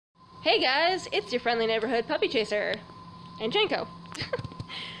Hey guys, it's your friendly neighborhood puppy chaser, and Janko.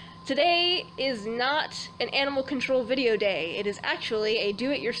 Today is not an animal control video day. It is actually a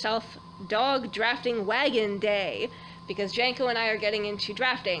do-it-yourself dog drafting wagon day, because Janko and I are getting into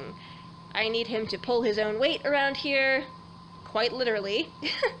drafting. I need him to pull his own weight around here, quite literally,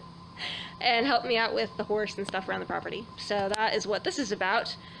 and help me out with the horse and stuff around the property. So that is what this is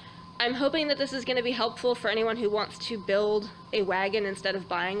about. I'm hoping that this is going to be helpful for anyone who wants to build a wagon instead of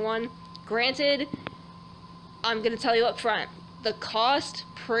buying one. Granted, I'm going to tell you up front, the cost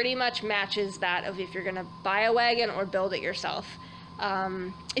pretty much matches that of if you're going to buy a wagon or build it yourself.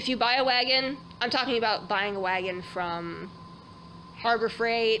 If you buy a wagon, I'm talking about buying a wagon from Harbor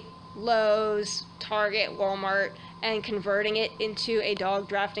Freight, Lowe's, Target, Walmart, and converting it into a dog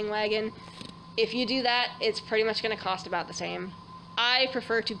drafting wagon. If you do that, it's pretty much going to cost about the same. I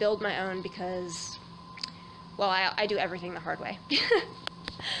prefer to build my own because, well, I do everything the hard way.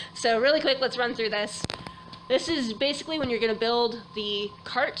 So really quick, let's run through this. This is basically when you're going to build the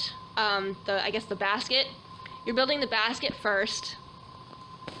cart, I guess the basket. You're building the basket first.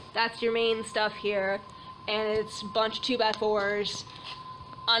 That's your main stuff here, and it's a bunch of 2x4s.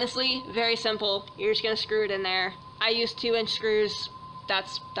 Honestly, very simple. You're just going to screw it in there. I use 2-inch screws.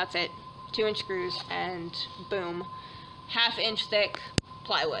 That's it. 2-inch screws, and boom. 1/2-inch thick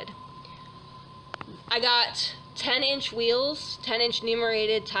plywood. I got 10-inch wheels, 10-inch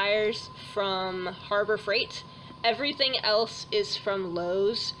numerated tires from Harbor Freight. Everything else is from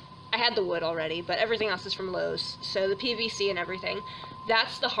Lowe's. I had the wood already, but everything else is from Lowe's. So the PVC and everything.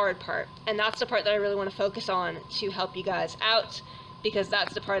 That's the hard part, and that's the part that I really want to focus on to help you guys out, because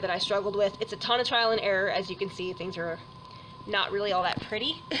that's the part that I struggled with. It's a ton of trial and error. As you can see, things are not really all that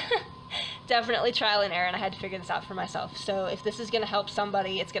pretty. Definitely trial and error, and I had to figure this out for myself. So if this is going to help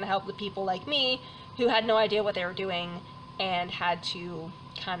somebody, it's going to help the people like me who had no idea what they were doing and had to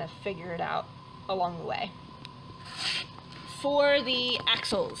kind of figure it out along the way. For the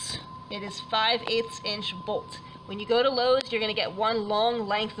axles, it is 5/8-inch bolt. When you go to Lowe's, you're going to get one long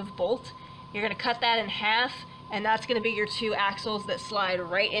length of bolt. You're going to cut that in half, and that's going to be your 2 axles that slide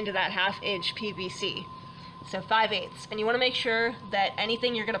right into that 1/2-inch PVC. So 5/8, and you want to make sure that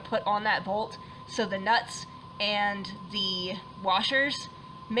anything you're going to put on that bolt, so the nuts and the washers,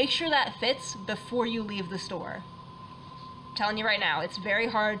 make sure that fits before you leave the store. I'm telling you right now, it's very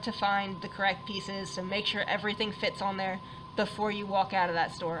hard to find the correct pieces, so make sure everything fits on there before you walk out of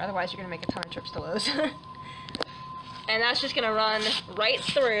that store. Otherwise, you're going to make a ton of trips to Lowe's. And that's just going to run right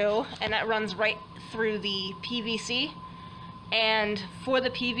through, and that runs right through the PVC. And for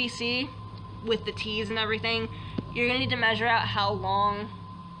the PVC, with the T's and everything, you're going to need to measure out how long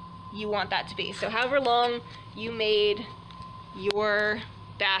you want that to be. So however long you made your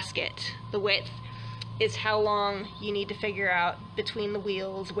basket, the width is how long you need to figure out between the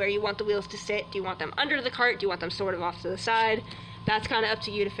wheels, where you want the wheels to sit. Do you want them under the cart? Do you want them sort of off to the side? That's kind of up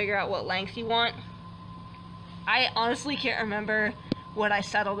to you to figure out what length you want. I honestly can't remember what I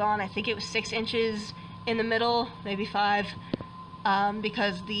settled on. I think it was 6 inches in the middle, maybe 5.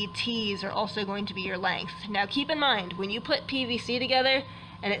 Because the T's are also going to be your length. Now keep in mind, when you put PVC together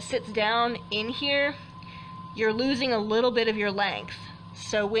and it sits down in here, you're losing a little bit of your length.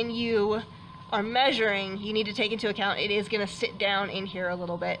 So when you are measuring, you need to take into account it is going to sit down in here a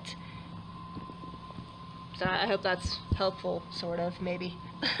little bit. So I hope that's helpful, sort of, maybe.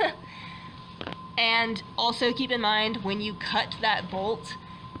 And also keep in mind, when you cut that bolt,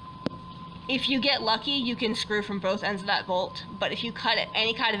 if you get lucky, you can screw from both ends of that bolt, but if you cut at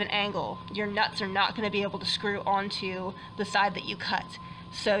any kind of an angle, your nuts are not going to be able to screw onto the side that you cut.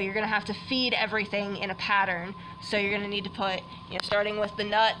 So you're going to have to feed everything in a pattern. So you're going to need to put, starting with the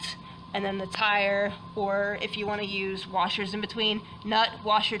nut, and then the tire, or if you want to use washers in between, nut,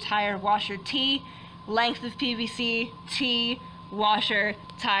 washer, tire, washer, T, length of PVC, T, washer,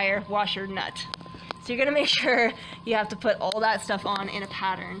 tire, washer, nut. So you're going to make sure you have to put all that stuff on in a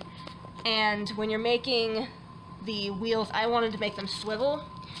pattern. And when you're making the wheels, I wanted to make them swivel,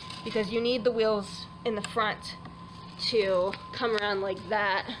 because you need the wheels in the front to come around like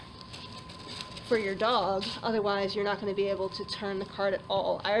that for your dog. Otherwise, you're not going to be able to turn the cart at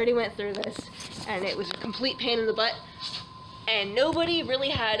all. I already went through this, and it was a complete pain in the butt, and nobody really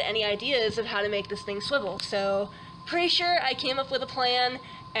had any ideas of how to make this thing swivel. So pretty sure I came up with a plan,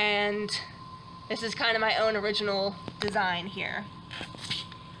 and this is kind of my own original design here.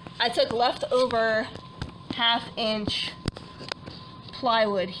 I took leftover 1/2-inch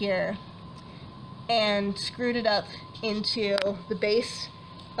plywood here and screwed it up into the base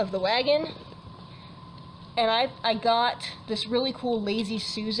of the wagon, and I got this really cool Lazy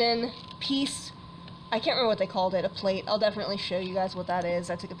Susan piece I can't remember what they called it, a plate. I'll definitely show you guys what that is.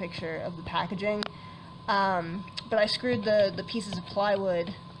 I took a picture of the packaging. But I screwed the pieces of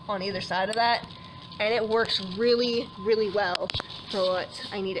plywood on either side of that, and it works really, really well for what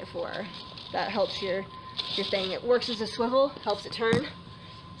I need it for. That helps your thing. It works as a swivel, helps it turn,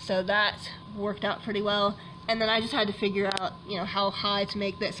 so that worked out pretty well. And then I just had to figure out, you know, how high to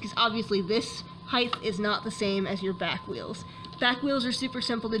make this, because obviously this height is not the same as your back wheels. Back wheels are super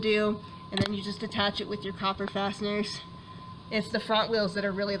simple to do, and then you just attach it with your copper fasteners. It's the front wheels that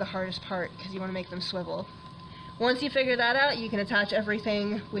are really the hardest part, because you want to make them swivel. Once you figure that out, you can attach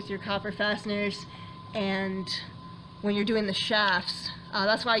everything with your copper fasteners, and when you're doing the shafts,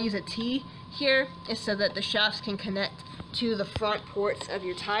 that's why I use a T here, is so that the shafts can connect to the front ports of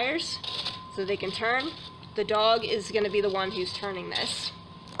your tires, so they can turn. The dog is going to be the one who's turning this.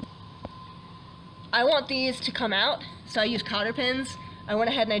 I want these to come out, so I use cotter pins. I went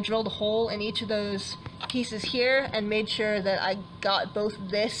ahead and I drilled a hole in each of those pieces here and made sure that I got both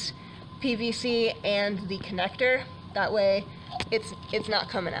this PVC and the connector. That way it's not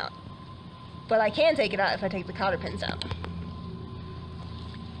coming out. But I can take it out if I take the cotter pins out.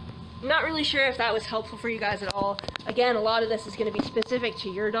 I'm not really sure if that was helpful for you guys at all. Again, a lot of this is going to be specific to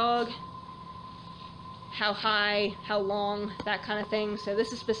your dog. How high, how long, that kind of thing. So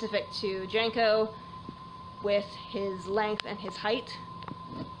this is specific to Janko with his length and his height.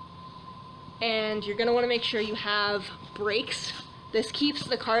 And you're going to want to make sure you have brakes. This keeps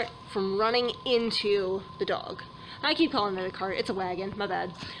the cart from running into the dog. I keep calling it a cart, it's a wagon, my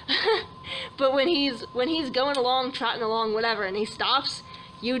bad. But when he's going along, trotting along, whatever, and he stops,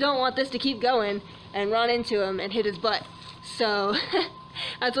 you don't want this to keep going and run into him and hit his butt. So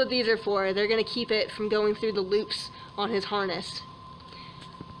that's what these are for. They're going to keep it from going through the loops on his harness.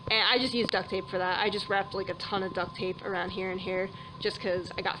 And I just used duct tape for that. I just wrapped like a ton of duct tape around here and here just because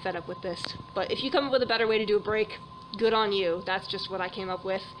I got fed up with this. But if you come up with a better way to do a brake, good on you. That's just what I came up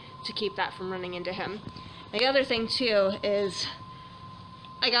with to keep that from running into him. The other thing too is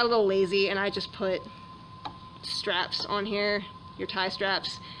I got a little lazy and I just put straps on here, your tie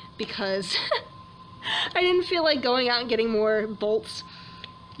straps, because I didn't feel like going out and getting more bolts.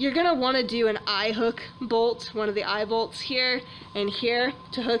 You're going to want to do an eye hook bolt, one of the eye bolts here and here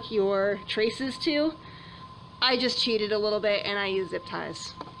to hook your traces to. I just cheated a little bit and I used zip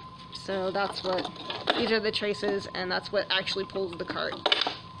ties. So that's what, these are the traces and that's what actually pulls the cart.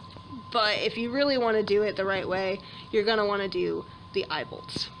 But if you really want to do it the right way, you're going to want to do the eye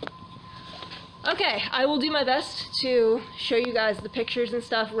bolts. Okay, I will do my best to show you guys the pictures and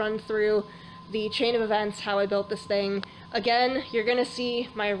stuff, run through the chain of events, how I built this thing. Again, you're going to see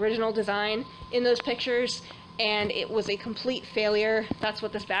my original design in those pictures, and it was a complete failure. That's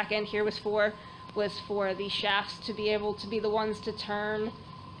what this back end here was for the shafts to be able to be the ones to turn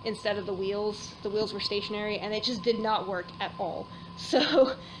instead of the wheels. The wheels were stationary, and it just did not work at all.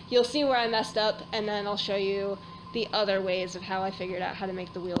 So you'll see where I messed up, and then I'll show you the other ways of how I figured out how to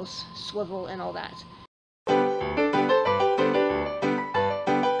make the wheels swivel and all that.